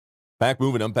Pack,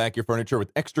 move, and unpack your furniture with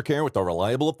extra care with our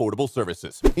reliable, affordable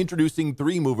services. Introducing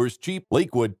 3 Movers, cheap,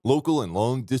 Lakewood, local, and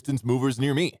long-distance movers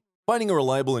near me. Finding a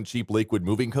reliable and cheap Lakewood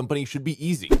moving company should be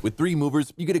easy. With 3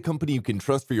 Movers, you get a company you can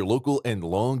trust for your local and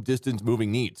long-distance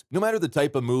moving needs. No matter the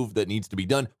type of move that needs to be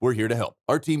done, we're here to help.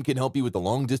 Our team can help you with the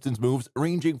long-distance moves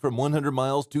ranging from 100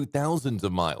 miles to thousands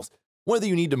of miles. Whether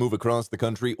you need to move across the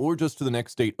country or just to the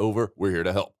next state over, we're here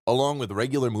to help. Along with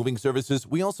regular moving services,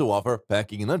 we also offer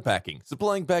packing and unpacking,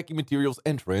 supplying packing materials,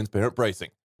 and transparent pricing.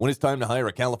 When it's time to hire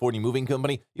a California moving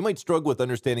company, you might struggle with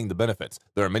understanding the benefits.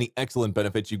 There are many excellent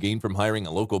benefits you gain from hiring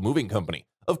a local moving company.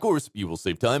 Of course, you will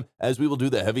save time, as we will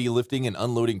do the heavy lifting and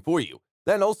unloading for you.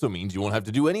 That also means you won't have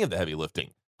to do any of the heavy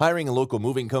lifting. Hiring a local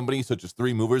moving company, such as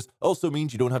 3 Movers, also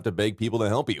means you don't have to beg people to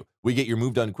help you. We get your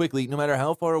move done quickly, no matter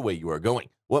how far away you are going.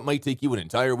 What might take you an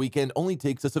entire weekend only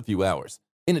takes us a few hours.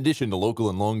 In addition to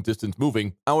local and long-distance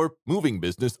moving, our moving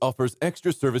business offers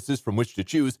extra services from which to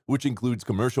choose, which includes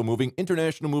commercial moving,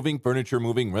 international moving, furniture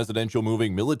moving, residential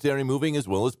moving, military moving, as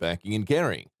well as packing and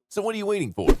carrying. So what are you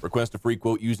waiting for? Request a free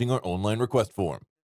quote using our online request form.